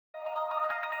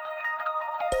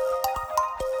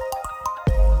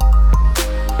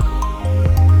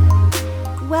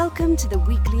Welcome to the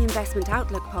weekly Investment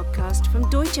Outlook podcast from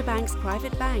Deutsche Bank's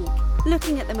Private Bank,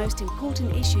 looking at the most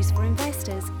important issues for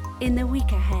investors in the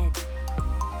week ahead.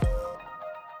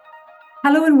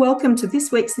 Hello and welcome to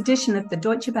this week's edition of the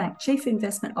Deutsche Bank Chief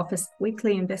Investment Office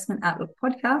Weekly Investment Outlook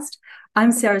podcast.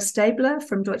 I'm Sarah Stabler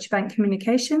from Deutsche Bank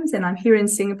Communications, and I'm here in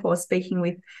Singapore speaking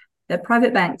with the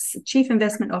Private Bank's Chief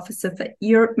Investment Officer for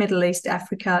Europe, Middle East,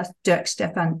 Africa, Dirk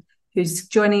Stephan, who's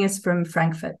joining us from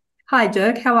Frankfurt. Hi,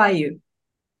 Dirk. How are you?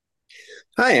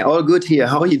 Hi, all good here.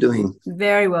 How are you doing?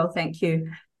 Very well, thank you.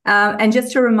 And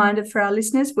just a reminder for our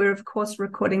listeners, we're of course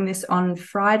recording this on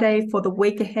Friday for the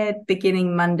week ahead,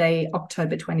 beginning Monday,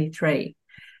 October 23.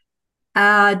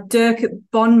 Dirk,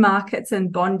 bond markets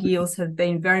and bond yields have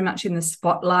been very much in the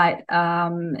spotlight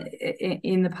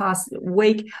in the past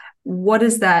week. How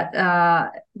does that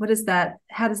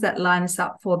line us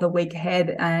up for the week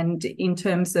ahead and in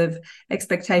terms of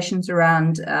expectations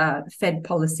around Fed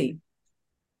policy?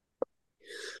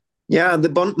 Yeah, the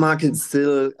bond market is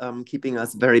still keeping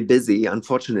us very busy,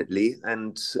 unfortunately.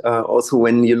 And also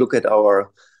when you look at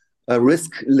our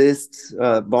risk list,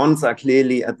 bonds are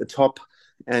clearly at the top,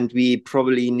 and we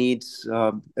probably need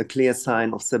a clear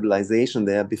sign of stabilization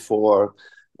there before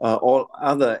all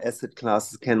other asset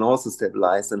classes can also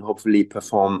stabilize and hopefully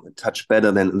perform a touch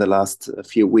better than in the last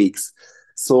few weeks.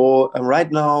 So right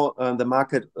now, the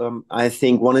market, I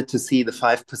think, wanted to see the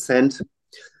 5%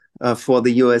 for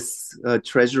the US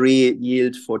Treasury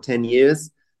yield for 10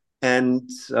 years. And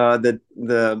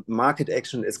the market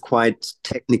action is quite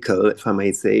technical, if I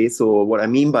may say. So what I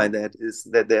mean by that is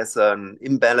that there's an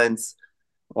imbalance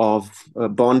of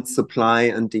bond supply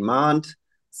and demand.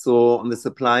 So on the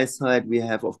supply side, we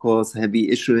have, of course, heavy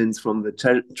issuance from the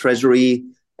Treasury.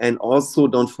 And also,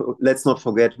 let's not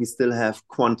forget, we still have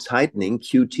quant tightening,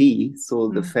 QT. So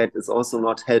the Fed is also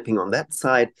not helping on that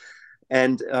side.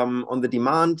 And on the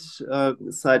demand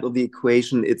side of the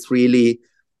equation, it's really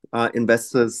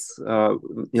investors,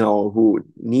 who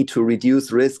need to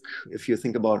reduce risk. If you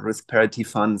think about risk parity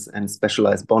funds and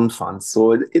specialized bond funds,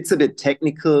 so it's a bit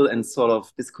technical and sort of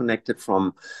disconnected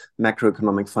from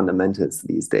macroeconomic fundamentals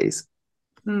these days.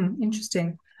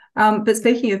 Interesting. But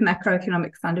speaking of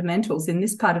macroeconomic fundamentals in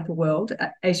this part of the world,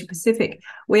 Asia Pacific,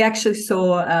 we actually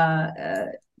saw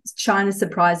China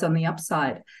surprise on the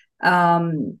upside.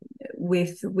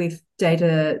 With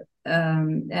data,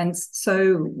 and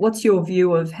so what's your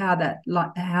view of how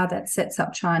that sets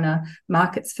up China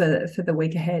markets for the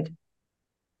week ahead?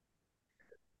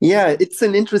 Yeah, it's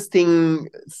an interesting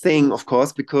thing, of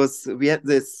course, because we had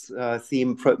this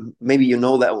theme. Maybe you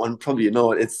know that one. Probably you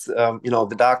know it. It's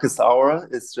the darkest hour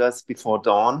is just before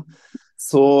dawn.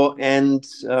 So, and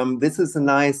this is a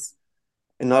nice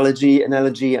analogy,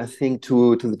 I think,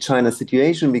 to the China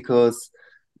situation, because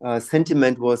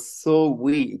sentiment was so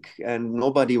weak and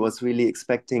nobody was really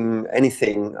expecting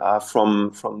anything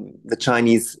from the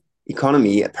Chinese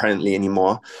economy apparently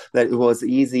anymore, that it was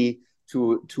easy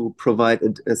to provide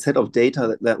a set of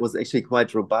data that was actually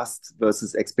quite robust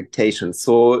versus expectations.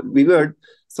 So we were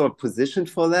sort of positioned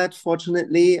for that,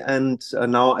 fortunately. And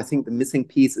now I think the missing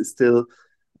piece is still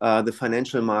the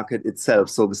financial market itself.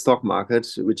 So the stock market,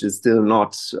 which is still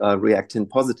not reacting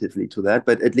positively to that,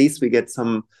 but at least we get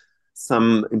some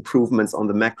improvements on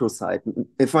the macro side.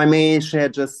 If I may share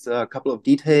just a couple of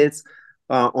details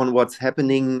on what's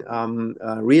happening,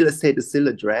 real estate is still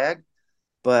a drag,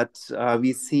 but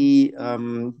we see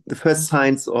the first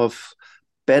signs of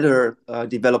better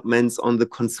developments on the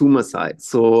consumer side.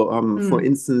 So, for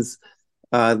instance,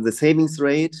 the savings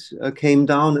rate came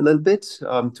down a little bit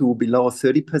to below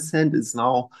 30%. Is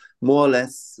now more or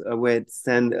less where it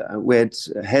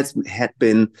had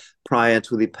been prior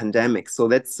to the pandemic. So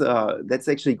that's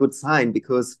actually a good sign,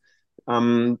 because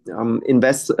Chinese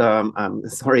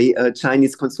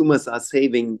consumers are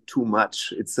saving too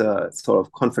much. It's a sort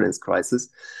of confidence crisis,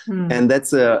 and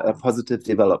that's a positive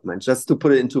development. Just to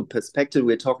put it into perspective,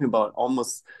 we're talking about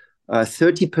almost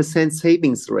 30%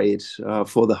 savings rate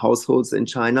for the households in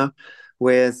China,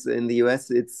 whereas in the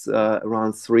US it's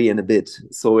around 3 and a bit.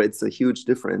 So it's a huge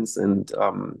difference, and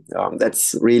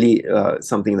that's really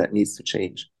something that needs to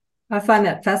change. I find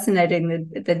that fascinating,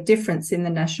 the difference in the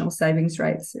national savings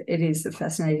rates. It is a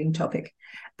fascinating topic.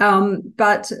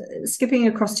 But skipping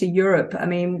across to Europe, I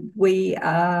mean,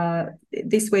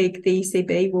 this week the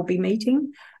ECB will be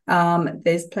meeting.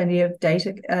 There's plenty of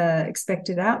data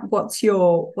expected out. What's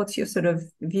your sort of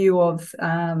view of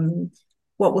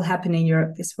what will happen in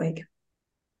Europe this week?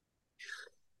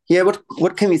 Yeah,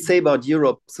 what can we say about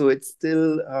Europe? So it's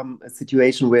still a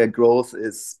situation where growth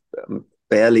is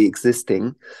barely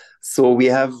existing. So we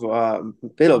have a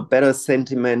bit of better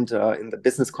sentiment in the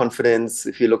business confidence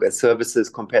if you look at services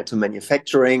compared to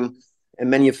manufacturing. And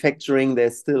manufacturing,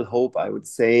 there's still hope, I would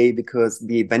say, because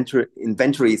the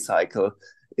inventory cycle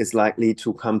is likely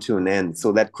to come to an end.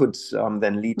 So that could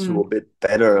then lead to a bit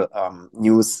better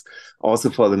news also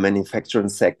for the manufacturing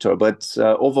sector. But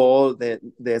overall,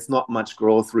 there's not much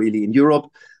growth really in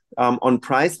Europe. On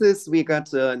prices, we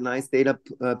got a nice data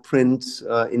print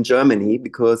in Germany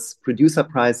because producer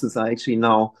prices are actually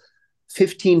now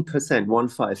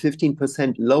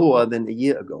 15% lower than a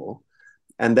year ago.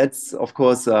 And that's, of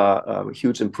course, a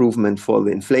huge improvement for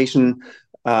the inflation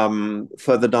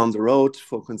further down the road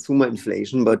for consumer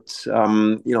inflation. But,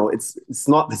 it's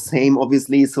not the same,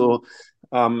 obviously. So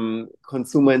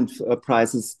consumer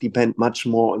prices depend much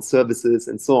more on services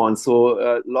and so on.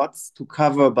 So lots to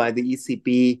cover by the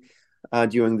ECB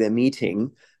during their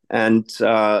meeting. And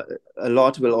a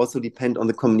lot will also depend on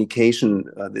the communication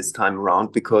this time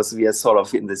around, because we are sort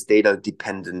of in this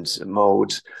data-dependent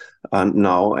mode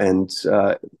now. And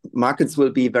markets will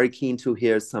be very keen to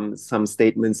hear some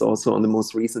statements also on the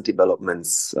most recent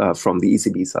developments from the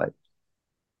ECB side.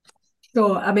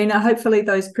 Sure. I mean, hopefully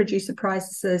those producer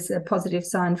prices is a positive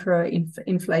sign for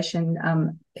inflation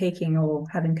peaking or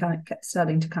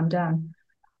starting to come down.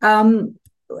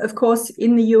 Of course,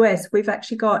 in the US, we've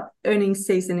actually got earnings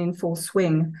season in full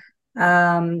swing.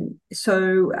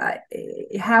 So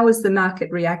how is the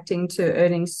market reacting to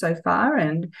earnings so far?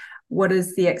 And what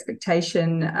is the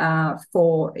expectation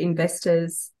for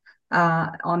investors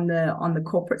on the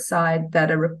corporate side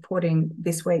that are reporting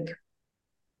this week?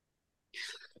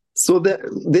 So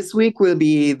this week will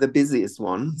be the busiest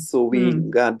one. So we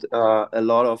got a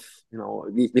lot of,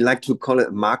 we like to call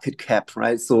it market cap,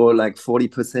 right? So like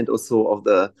 40% or so of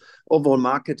the overall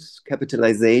market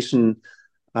capitalization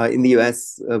in the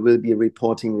US will be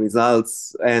reporting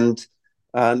results. And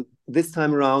this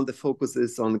time around, the focus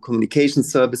is on the communication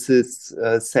services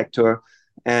sector.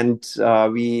 And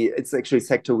it's actually a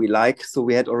sector we like. So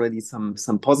we had already some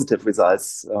positive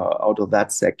results out of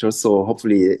that sector. So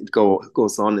hopefully it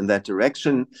goes on in that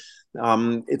direction.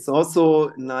 It's also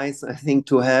nice, I think,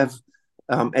 to have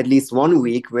at least 1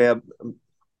 week where,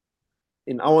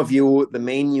 in our view, the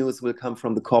main news will come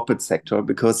from the corporate sector,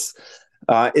 because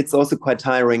it's also quite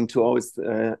tiring to always,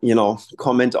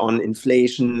 comment on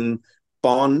inflation,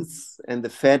 bonds and the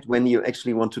Fed when you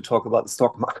actually want to talk about the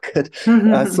stock market.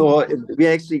 So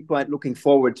we're actually quite looking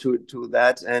forward to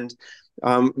that. And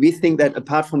we think that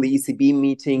apart from the ECB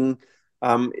meeting,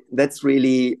 that's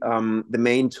really the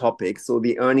main topic. So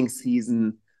the earnings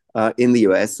season in the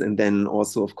US, and then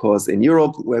also, of course, in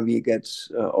Europe, where we get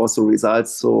also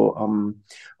results. So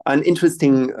an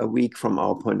interesting week from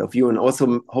our point of view, and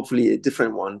also hopefully a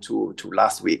different one to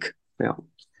last week.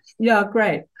 Yeah,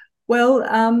 great.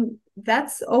 Well,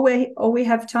 that's all we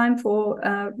have time for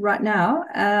right now.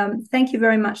 Thank you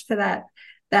very much for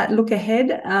that look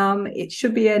ahead. It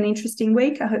should be an interesting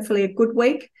week, hopefully a good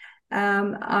week.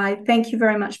 I thank you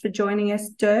very much for joining us,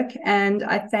 Dirk, and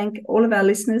I thank all of our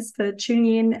listeners for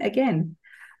tuning in again.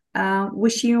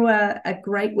 Wishing you a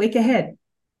great week ahead.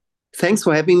 Thanks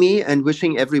for having me, and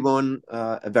wishing everyone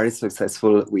a very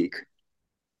successful week.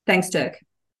 Thanks, Dirk.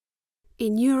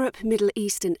 In Europe, Middle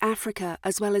East and Africa,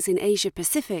 as well as in Asia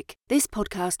Pacific, this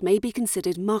podcast may be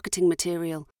considered marketing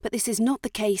material, but this is not the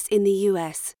case in the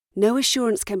US. No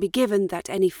assurance can be given that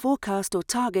any forecast or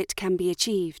target can be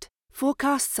achieved.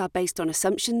 Forecasts are based on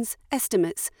assumptions,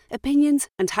 estimates, opinions,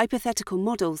 and hypothetical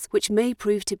models which may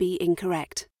prove to be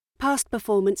incorrect. Past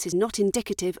performance is not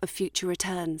indicative of future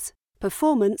returns.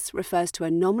 Performance refers to a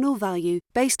nominal value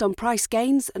based on price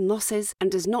gains and losses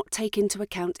and does not take into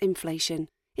account inflation.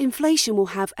 Inflation will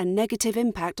have a negative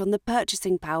impact on the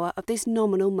purchasing power of this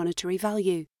nominal monetary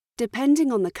value. Depending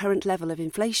on the current level of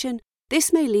inflation,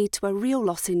 this may lead to a real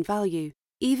loss in value,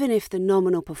 even if the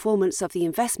nominal performance of the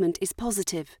investment is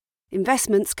positive.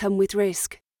 Investments come with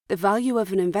risk. The value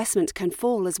of an investment can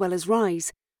fall as well as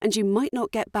rise, and you might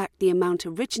not get back the amount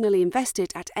originally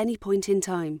invested at any point in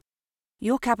time.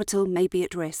 Your capital may be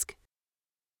at risk.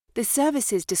 The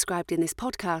services described in this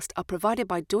podcast are provided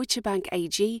by Deutsche Bank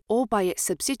AG or by its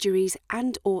subsidiaries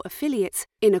and/or affiliates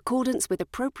in accordance with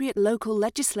appropriate local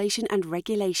legislation and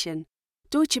regulation.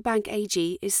 Deutsche Bank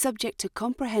AG is subject to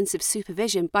comprehensive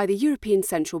supervision by the European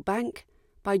Central Bank,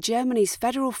 by Germany's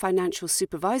Federal Financial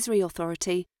Supervisory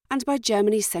Authority, and by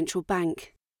Germany's Central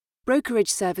Bank.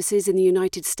 Brokerage services in the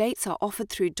United States are offered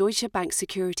through Deutsche Bank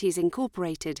Securities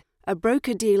Incorporated, a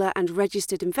broker-dealer and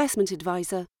registered investment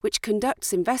advisor which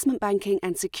conducts investment banking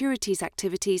and securities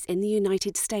activities in the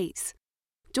United States.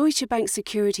 Deutsche Bank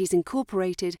Securities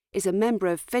Incorporated is a member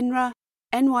of FINRA,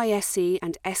 NYSE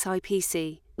and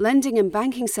SIPC. Lending and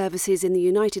banking services in the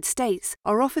United States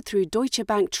are offered through Deutsche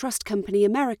Bank Trust Company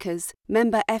Americas,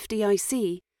 member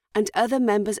FDIC, and other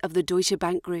members of the Deutsche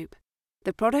Bank Group.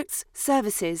 The products,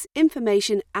 services,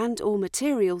 information and/or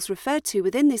materials referred to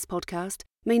within this podcast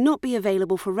may not be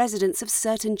available for residents of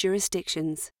certain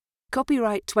jurisdictions.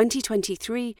 Copyright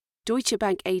 2023, Deutsche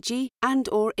Bank AG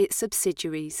and/or its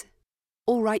subsidiaries.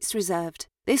 All rights reserved.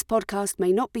 This podcast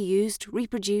may not be used,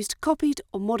 reproduced, copied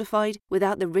or modified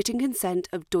without the written consent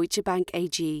of Deutsche Bank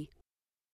AG.